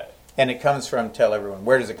inappropriate. Sure. And it comes from, tell everyone,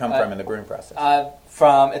 where does it come from in the brewing process?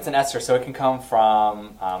 It's an ester, so it can come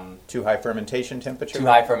from... too high fermentation temperature? Too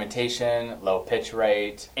high fermentation, low pitch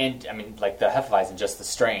rate, and, like the Hefeweizen, just the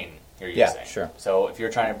strain you're using. Yeah, sure. So if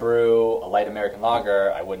you're trying to brew a light American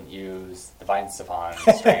lager, I wouldn't use the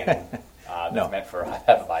Weihenstephan strain that's meant for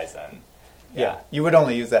Hefeweizen. Yeah. You would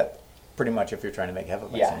only use that pretty much if you're trying to make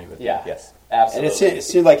Hefeweizen, you would think. Yes. Absolutely. And it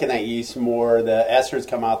seems like in that yeast more, the esters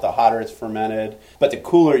come out, the hotter it's fermented. But the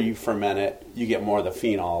cooler you ferment it, you get more of the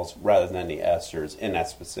phenols rather than the esters in that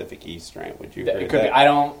specific yeast strain. Would you agree with that?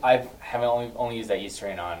 I haven't only used that yeast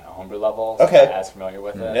strain on a homebrew level, so okay. I'm not as familiar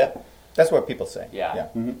with it. Yeah. That's what people say. Yeah.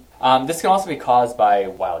 Mm-hmm. This can also be caused by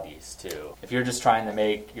wild yeast, too. If you're just trying to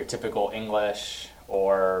make your typical English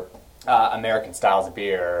or American styles of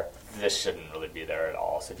beer, this shouldn't really be there at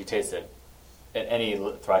all. So if you taste it at any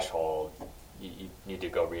threshold, you need to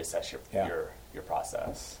go reassess your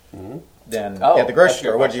process. Mm-hmm. Then at the grocery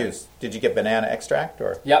store, what did you use? Did you get banana extract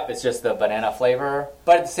or? Yep, it's just the banana flavor.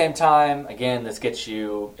 But at the same time, again, this gets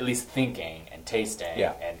you at least thinking and tasting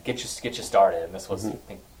and get you started. And this was I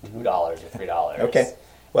think $2 or $3. Okay.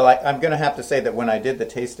 Well, I'm going to have to say that when I did the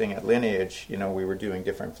tasting at Lineage, we were doing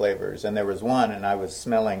different flavors, and there was one, and I was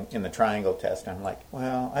smelling in the triangle test, and I'm like,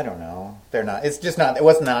 well, I don't know. They're not. It's just not. It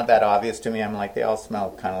was not that obvious to me. I'm like, they all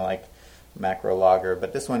smell kind of like macro lager,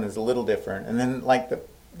 but this one is a little different. And then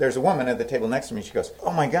there's a woman at the table next to me. She goes,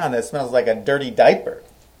 "Oh my God, that smells like a dirty diaper,"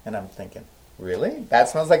 and I'm thinking, really? That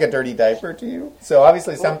smells like a dirty diaper to you? So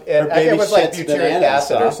obviously I think it was like butyric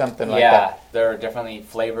acid or something like that. Yeah, there are definitely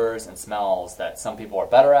flavors and smells that some people are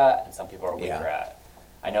better at and some people are weaker at.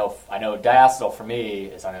 I know diacetyl for me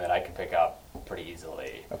is something that I can pick up pretty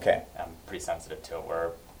easily. Okay. I'm pretty sensitive to it,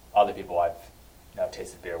 where other people I've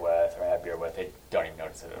tasted beer with or had beer with, they don't even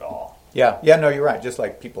notice it at all. Yeah, no, you're right. Just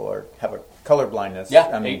like people have a color blindness. Yeah,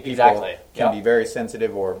 I mean, exactly. Can be very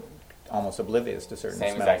sensitive or almost oblivious to certain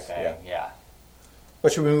smells. Same exact thing, yeah.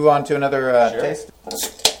 Well, should we move on to another sure.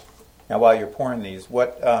 taste? Now, while you're pouring these,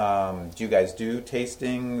 what do you guys do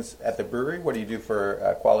tastings at the brewery? What do you do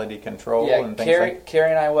for quality control and things like that? Carrie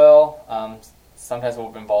and I will. Sometimes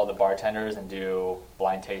we'll involve the bartenders and do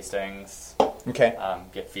blind tastings. Okay.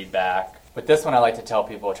 Get feedback. With this one, I like to tell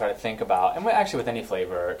people, try to think about, and actually with any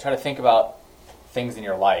flavor, try to think about things in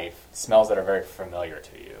your life, smells that are very familiar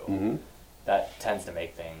to you. Mm-hmm. That tends to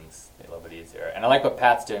make things a little bit easier. And I like what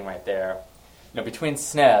Pat's doing right there. Between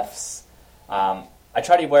sniffs, I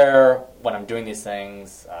try to wear, when I'm doing these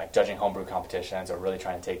things, judging homebrew competitions or really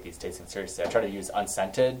trying to take these tastings seriously, I try to use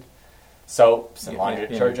unscented soaps and laundry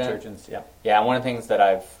detergents. Yeah, and one of the things that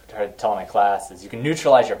I've tried to tell in my class is you can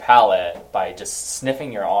neutralize your palate by just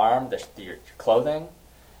sniffing your arm, your clothing,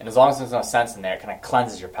 and as long as there's no scents in there, it kind of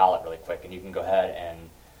cleanses your palate really quick, and you can go ahead and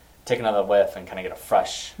take another whiff and kind of get a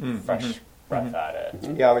fresh breath at it.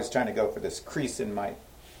 Mm-hmm. Yeah, I was trying to go for this crease in my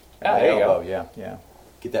there you elbow. go. Yeah.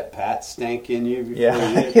 Get that Pat stank in you before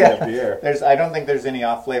you get that beer. I don't think there's any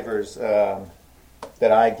off flavors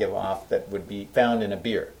that I give off that would be found in a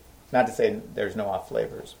beer. Not to say there's no off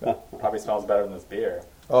flavors, but probably smells better than this beer.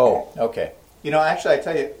 Oh, okay. Actually, I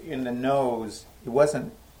tell you, in the nose, it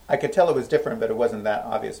wasn't. I could tell it was different, but it wasn't that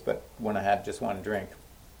obvious. But when I had just one drink,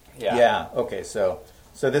 yeah. Okay, so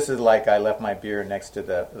this is like I left my beer next to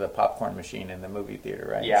the popcorn machine in the movie theater,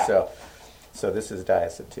 right? Yeah. So this is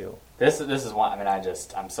diacetyl. This is one. I mean,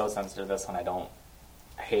 I'm so sensitive to this one.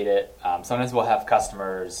 I hate it. Sometimes we'll have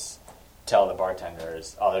customers tell the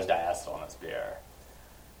bartenders, "Oh, there's diacetyl in this beer,"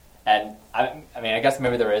 and I mean, I guess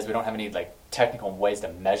maybe there is. We don't have any technical ways to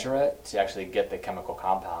measure it to actually get the chemical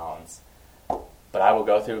compounds. But I will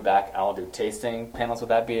go through back. I will do tasting panels with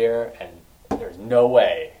that beer, and there's no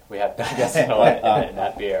way we have diacetyl in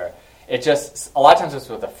that beer. It just a lot of times it's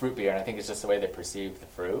with a fruit beer, and I think it's just the way they perceive the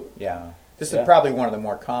fruit. Yeah. This is probably one of the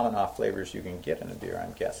more common off flavors you can get in a beer,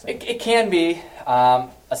 I'm guessing. It can be,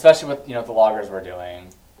 especially with the lagers we're doing.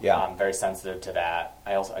 Yeah, I'm very sensitive to that.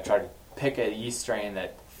 I try to pick a yeast strain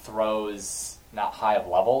that throws not high of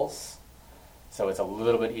levels, so it's a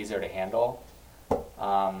little bit easier to handle.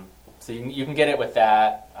 So you can get it with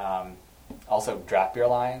that. Also, draft beer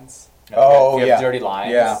lines. If you have dirty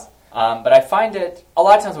lines. Yeah. But I find it a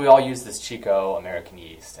lot of times we all use this Chico American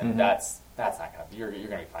yeast, and that's not gonna. You're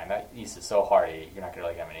gonna be fine. That yeast is so hardy, you're not gonna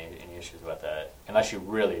really have any issues with it unless you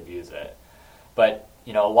really abuse it. But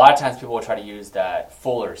a lot of times people will try to use that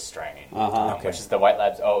Fuller strain, which is the White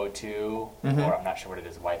Labs 002, or I'm not sure what it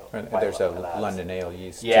is. There's a London Ale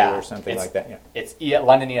yeast too, or something like that. Yeah, it's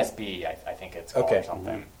London ESB, I think it's called, or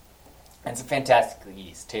something. Mm-hmm. And it's a fantastic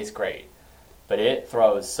yeast, tastes great, but it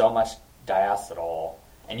throws so much diacetyl,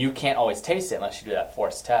 and you can't always taste it unless you do that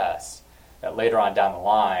forced test. That later on down the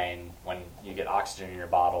line, when you get oxygen in your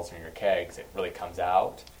bottles or in your kegs, it really comes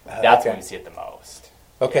out. That's when you see it the most.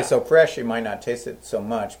 Okay, so fresh you might not taste it so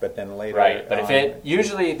much, but then later... Right, but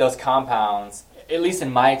usually those compounds, at least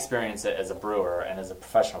in my experience as a brewer and as a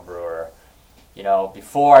professional brewer,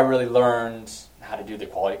 before I really learned how to do the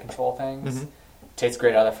quality control things, tastes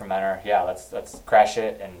great out of the fermenter, let's crash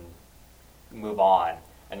it and move on.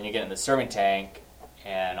 And then you get in the serving tank,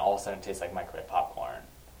 and all of a sudden it tastes like microwave popcorn.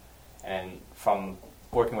 And from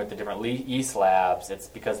working with the different yeast labs, it's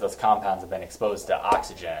because those compounds have been exposed to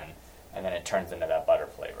oxygen, and then it turns into that butter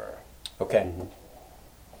flavor. Okay. Mm-hmm.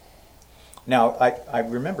 Now, I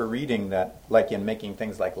remember reading that, like in making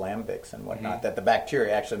things like lambics and whatnot, that the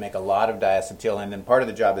bacteria actually make a lot of diacetyl, and then part of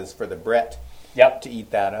the job is for the Brett to eat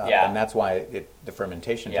that up, and that's why the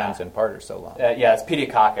fermentation times in part are so long. It's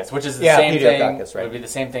Pediococcus, which is the same thing. Right. It would be the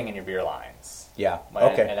same thing in your beer lines. Yeah.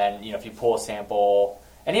 Okay. And then if you pull a sample,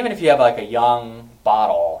 and even if you have like a young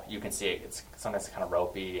bottle, you can see it's sometimes kind of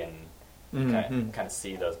ropey, and kind of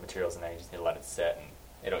see those materials, and then you just need to let it sit,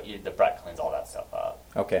 and the Brett cleans all that stuff up.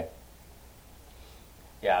 Okay.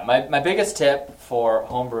 Yeah, my biggest tip for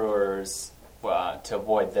home brewers to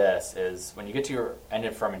avoid this is when you get to your end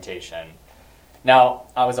of fermentation. Now,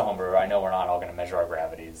 I was a home brewer. I know we're not all going to measure our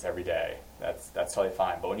gravities every day. That's totally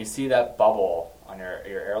fine. But when you see that bubble on your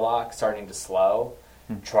airlock starting to slow,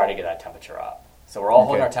 try to get that temperature up. So we're all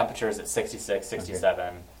holding our temperatures at 66, 67.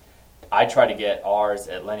 Okay. I try to get ours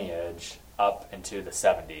at Lineage up into the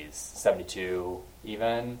 70s, 72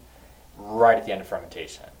 even, right at the end of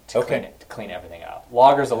fermentation to clean everything up.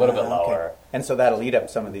 Lager's a little bit lower. And so that'll eat up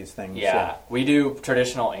some of these things. Yeah. We do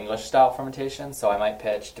traditional English style fermentation, so I might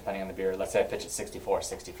pitch, depending on the beer, let's say I pitch at 64,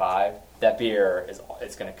 65. That beer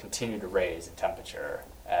is going to continue to raise in temperature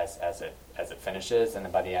as it finishes, and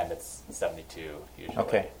then by the end it's 72 usually.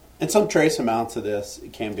 Okay. And some trace amounts of this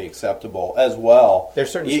can be acceptable as well.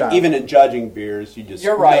 There's certain styles. Even in judging beers, you just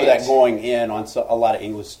know that going in on a lot of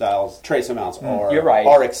English styles, trace amounts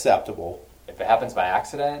are acceptable. If it happens by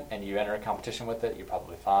accident and you enter a competition with it, you're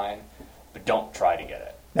probably fine. But don't try to get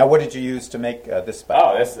it. Now, what did you use to make this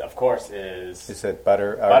butter? Oh, this, of course, is... Is it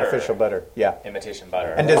butter? Artificial butter, yeah. Imitation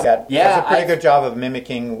butter. And does that does a pretty good job of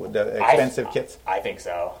mimicking the expensive kits? I think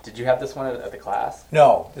so. Did you have this one at the class?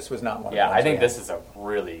 No, this was not one of them. Yeah, I think this is a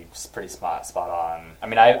really pretty spot on. I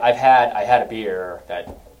mean, I had a beer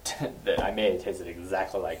that I made tasted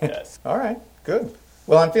exactly like this. All right, good.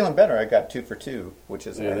 Well, I'm feeling better. I got 2 for 2, which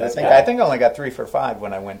is I think I only got 3 for 5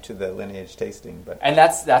 when I went to the Lineage tasting. And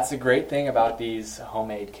that's the great thing about these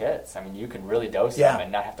homemade kits. I mean, you can really dose them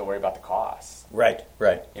and not have to worry about the cost. Right.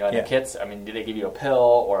 And the kits, I mean, they give you a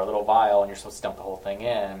pill or a little vial, and you're supposed to dump the whole thing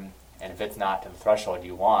in. And if it's not to the threshold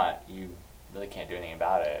you want, you really can't do anything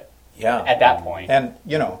about it. Yeah. At that point. And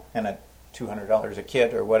at $200 a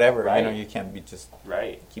kit or whatever, you can't be just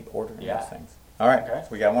keep ordering those things. All right,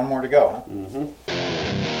 we got one more to go, huh? Mm-hmm.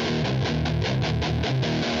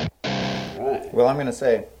 Right. Well, I'm going to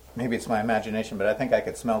say maybe it's my imagination, but I think I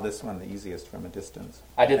could smell this one the easiest from a distance.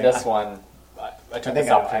 I did this one. I took this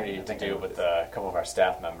opportunity to do it with a couple of our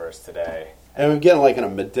staff members today. And we're getting like a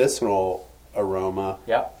medicinal aroma.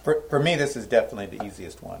 Yeah. For me, this is definitely the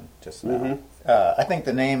easiest one to smell. I think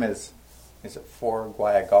the name is it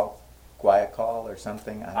 4-guaiacol or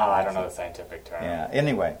something? I don't know the scientific term. Yeah.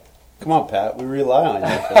 Anyway. Come on, Pat. We rely on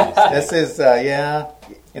you for these things. This is,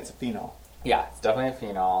 it's a phenol. Yeah, it's definitely a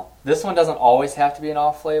phenol. This one doesn't always have to be an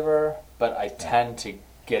off flavor, but I tend to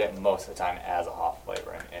get it most of the time as a off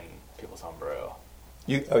flavor in people's home brew.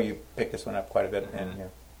 You picked this one up quite a bit in here.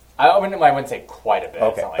 I wouldn't say quite a bit.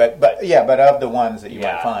 Okay, but of the ones that you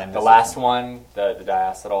might find, the last one, the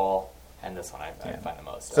diacetyl, and this one I find the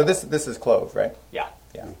most. So this is clove, right? Yeah.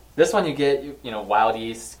 This one you get, wild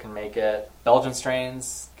yeast can make it. Belgian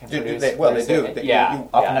strains can produce. They do. You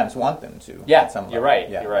oftentimes want them to. Yeah, you're right.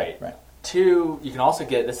 Yeah, you're right. Two, you can also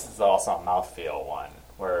get. This is also a mouthfeel one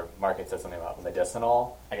where Mark said something about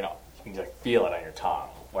medicinal. You can just feel it on your tongue,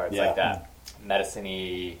 where it's like that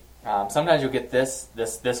medicine-y. Sometimes you'll get this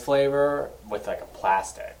flavor with like a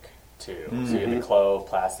plastic too. Mm-hmm. So you get the clove,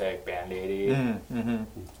 plastic, Band-Aid. Mm-hmm.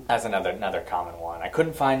 That's another common one. I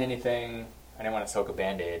couldn't find anything. I didn't want to soak a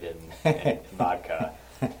Band-Aid in vodka,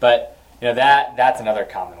 but that's another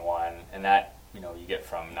common one, and that you get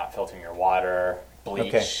from not filtering your water,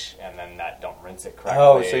 bleach, and then that don't rinse it correctly.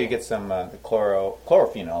 Oh, so you get some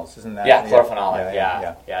chlorophenols, isn't that? Yeah, chlorphenolic.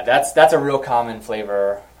 Yeah. That's a real common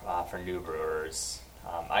flavor for new brewers.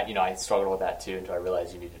 I struggled with that too until I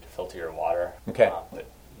realized you needed to filter your water. Okay. But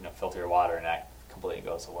filter your water and that completely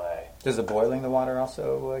goes away. Does the boiling the water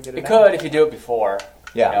also get it? It could if you do it before.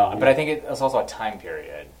 Yeah. But I think it's also a time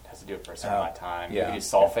period. It has to do it for a certain amount of time. Yeah. You can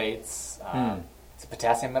use sulfates. It's a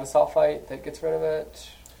potassium metasulfite that gets rid of it.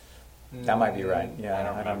 That might be right. Yeah, I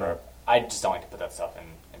don't remember. I just don't like to put that stuff in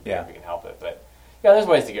beer if you can help it. But there's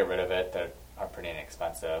ways to get rid of it that are pretty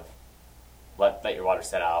inexpensive. Let your water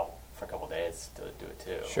set out for a couple days to do it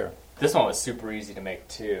too. Sure. This one was super easy to make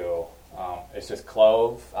too. It's just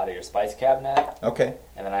clove out of your spice cabinet. Okay.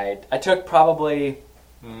 And then I took probably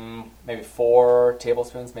maybe 4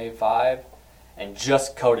 tablespoons, maybe 5, and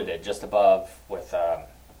just coated it just above with a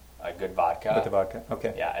good vodka. With the vodka,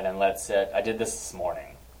 okay. Yeah, and then let it sit. I did this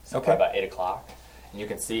morning, so okay. About 8 o'clock. And you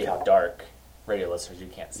can see how dark, radio listeners, you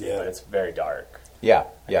can't see, but it's very dark. Yeah.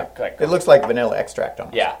 It looks like vanilla extract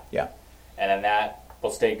almost. Yeah. And then that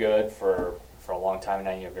will stay good for a long time, and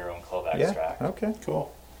then you have your own clove extract. Okay.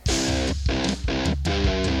 Cool.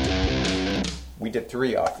 We did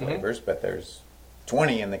 3 off flavors, but there's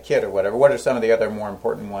 20 in the kit or whatever. What are some of the other more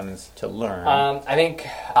important ones to learn? I think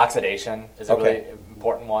oxidation is a really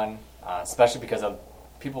important one, especially because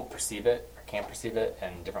people perceive it or can perceive it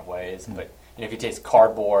in different ways. But if you taste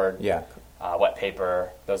cardboard, wet paper,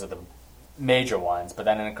 those are the major ones. But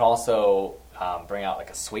then it can also bring out like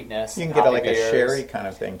a sweetness. You can get like a sherry kind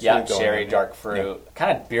of thing too. Yeah, sherry, dark fruit,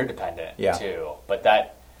 kind of beer dependent too. But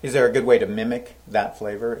that. Is there a good way to mimic that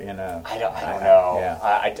flavor in a... I don't know.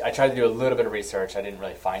 Yeah. I tried to do a little bit of research. I didn't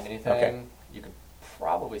really find anything. Okay. You could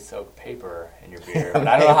probably soak paper in your beer, but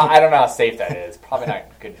I don't know how safe that is. Probably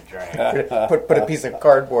not good to drink. Put a piece of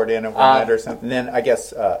cardboard in overnight or something. Then I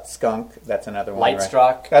guess skunk, that's another one. Light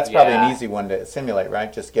struck. That's probably an easy one to simulate,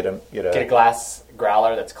 right? Just get a glass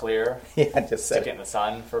growler that's clear. Just stick it in the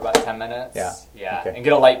sun for about 10 minutes. Yeah. Okay. And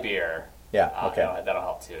get a light beer. Yeah, okay. That'll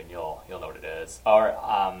help too, and you'll know what it is. Or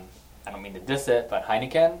I don't mean to diss it, but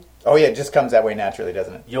Heineken. Oh yeah, it just comes that way naturally,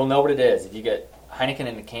 doesn't it? You'll know what it is if you get Heineken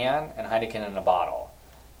in a can and Heineken in a bottle.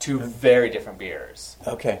 2 very different beers.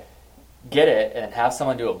 Okay. Get it and have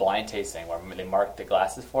someone do a blind tasting where they mark the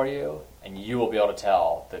glasses for you, and you will be able to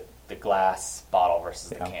tell the glass bottle versus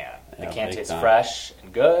the can. The can tastes fresh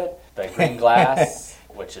and good. The green glass,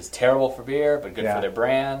 which is terrible for beer but good for their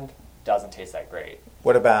brand, doesn't taste that great.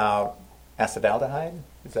 What about acetaldehyde?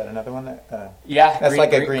 Is that another one? That's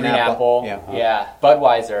a green apple. Yeah.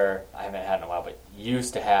 Budweiser, I haven't had in a while, but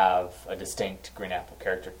used to have a distinct green apple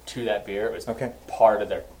character to that beer. It was part of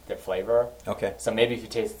their flavor. Okay. So maybe if you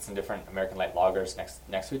tasted some different American light lagers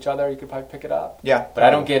next to each other, you could probably pick it up. Yeah. But I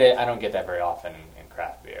don't get it. I don't get that very often in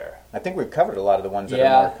craft beer. I think we've covered a lot of the ones that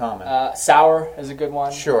are more common. Sour is a good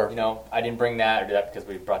one. Sure. I didn't bring that or do that because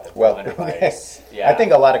we brought the blender device. I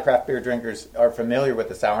think a lot of craft beer drinkers are familiar with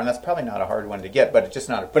the sour, and that's probably not a hard one to get, but it's just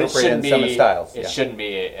not appropriate in some styles. It shouldn't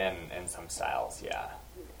be in some styles,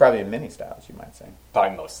 Probably in many styles, you might say.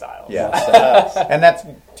 Probably most styles. Yeah. And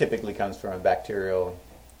that typically comes from a bacterial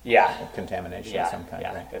contamination of some kind.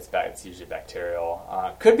 Right? It's usually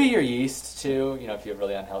bacterial. Could be your yeast, too, if you have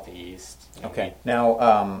really unhealthy yeast. Okay.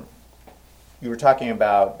 Now, you were talking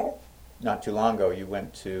about not too long ago, you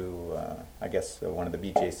went to, I guess, one of the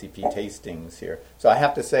BJCP tastings here. So I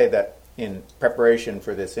have to say that in preparation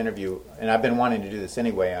for this interview, and I've been wanting to do this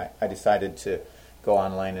anyway, I decided to go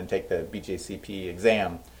online and take the BJCP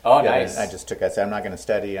exam. Oh, nice. I just took. I said I'm not going to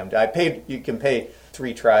study. I paid. You can pay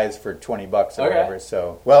 3 tries for $20 or whatever.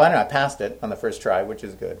 So, well, I don't know. I passed it on the first try, which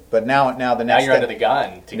is good. But now the next. Now you're under the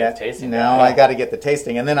gun to get the tasting. Now I got to get the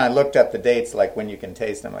tasting, and then I looked up the dates, like when you can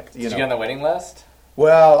taste. I'm like, Did you get on the waiting list?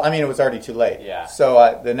 Well, I mean, it was already too late. Yeah.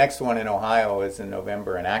 So the next one in Ohio is in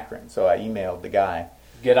November in Akron. So I emailed the guy.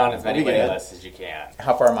 Get on as many waiting lists as you can.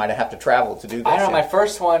 How far might I have to travel to do this? I don't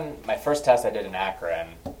know. My first test I did in Akron.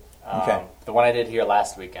 Okay. The one I did here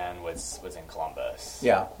last weekend was in Columbus.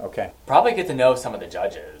 Yeah, okay. Probably get to know some of the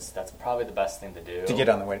judges. That's probably the best thing to do. To get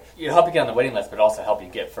on the waiting list. It'll help you get on the waiting list, but also help you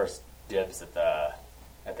get first dibs at the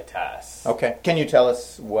test. Okay. Can you tell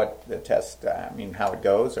us what the test, how it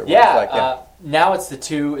goes? Or what Yeah, it's like? now it's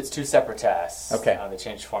two separate tests. Okay. They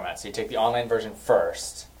changed format. So you take the online version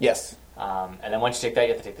first. Yes. And then once you take that,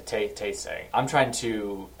 you have to take the tasting. I'm trying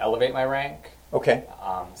to elevate my rank. Okay.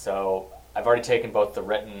 So I've already taken both the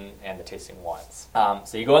written and the tasting once.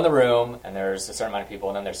 So you go in the room, and there's a certain amount of people,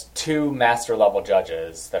 and then there's 2 master-level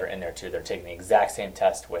judges that are in there, too. They're taking the exact same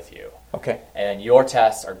test with you. Okay. And your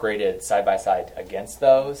tests are graded side-by-side against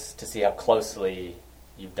those to see how closely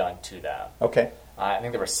you've done to them. Okay. I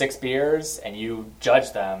think there were 6 beers, and you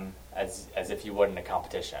judge them as if you would in a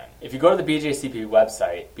competition. If you go to the BJCP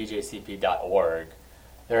website, bjcp.org,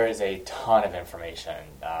 there is a ton of information.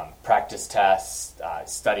 Practice tests,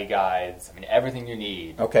 study guides. I mean, everything you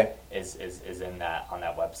need is in that on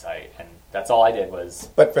that website. And that's all I did was...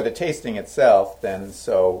 But for the tasting itself, then,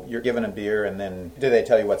 so you're given a beer, and then do they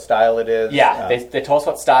tell you what style it is? Yeah, they told us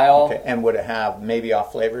what style. Okay. And would it have maybe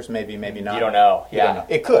off flavors, maybe not? You don't know. You don't know.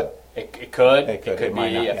 It could. It could It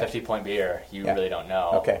be not, a 50-point beer. You really don't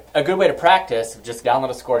know. Okay. A good way to practice, just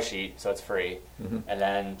download a score sheet, so it's free, and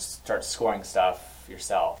then start scoring stuff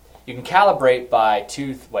yourself. You can calibrate by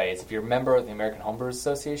 2 ways. If you're a member of the American Homebrewers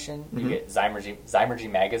Association, you get Zymergy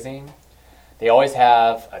magazine. They always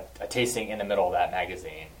have a tasting in the middle of that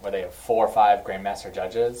magazine where they have 4 or 5 Grandmaster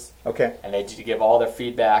judges. Okay. And they give all their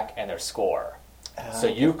feedback and their score. So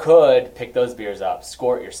you could pick those beers up,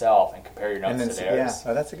 score it yourself, and compare your notes to theirs.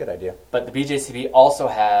 Yeah, that's a good idea. But the BJCP also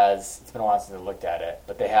has, it's been a while since I looked at it,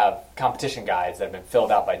 but they have competition guides that have been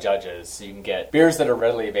filled out by judges, so you can get beers that are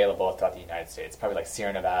readily available throughout the United States, probably like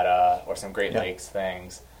Sierra Nevada or some Great Lakes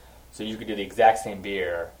things. So you could do the exact same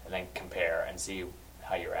beer and then compare and see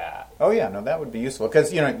how you're at. Oh, yeah, no, that would be useful.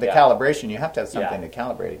 Because, calibration, you have to have something to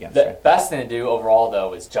calibrate against. The best thing to do overall,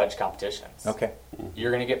 though, is judge competitions. Okay.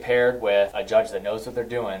 You're going to get paired with a judge that knows what they're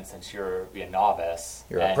doing since you're a novice.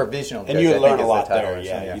 You're a provisional judge. And you learn a lot there,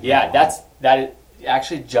 that is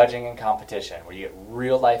actually judging in competition, where you get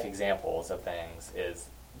real-life examples of things, is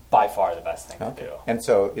by far the best thing to do. And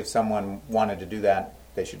so if someone wanted to do that,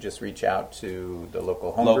 they should just reach out to the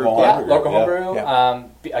local homebrew. Local homebrew. Yeah.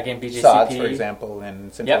 Again, BJCP. SODS, for example,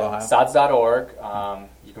 in Central Ohio. SODS.org.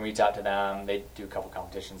 You can reach out to them. They do a couple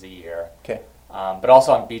competitions a year. Okay. But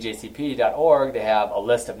also on bjcp.org, they have a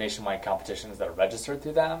list of nationwide competitions that are registered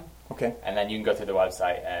through them. Okay. And then you can go through the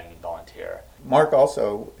website and volunteer. Mark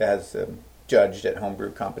also has judged at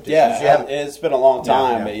homebrew competitions. Yeah, it's been a long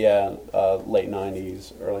time, but late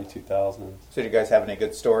 90s, early 2000s. So do you guys have any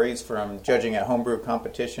good stories from judging at homebrew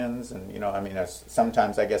competitions? And,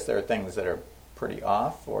 sometimes I guess there are things that are pretty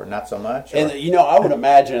off or not so much. And, I would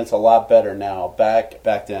imagine it's a lot better now. Back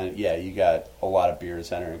then, you got a lot of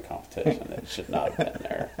beers entering competition that should not have been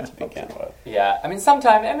there to begin with. Yeah,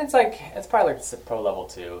 sometimes, it's probably like pro level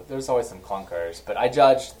too. There's always some clunkers. But I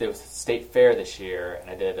judged the state fair this year, and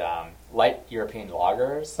I did light European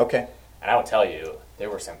lagers. Okay. And I will tell you, there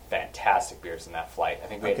were some fantastic beers in that flight. I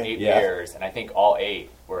think we had 8 beers, and I think all 8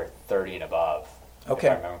 were 30 and above. Okay.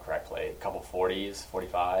 If I remember correctly. A couple 40s,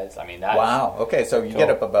 45s. Wow. Okay, so you get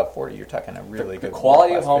up above 40, you're talking a really good... The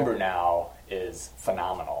quality of homebrew now is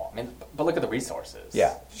phenomenal. But look at the resources.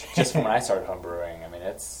 Yeah. Just from when I started homebrewing,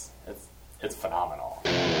 it's phenomenal.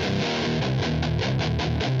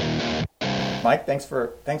 Mike, thanks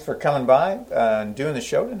for coming by and doing the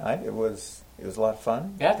show tonight. It was a lot of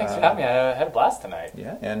fun. Yeah, thanks for having me. I had a blast tonight.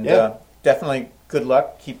 Yeah, and definitely good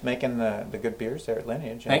luck. Keep making the good beers there at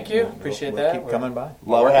Lineage. Thank you. Appreciate that. Keep coming by.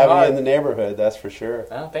 Love having you in the neighborhood, that's for sure.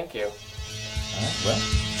 Oh, thank you. All right, well,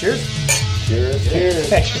 cheers.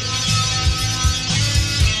 Cheers.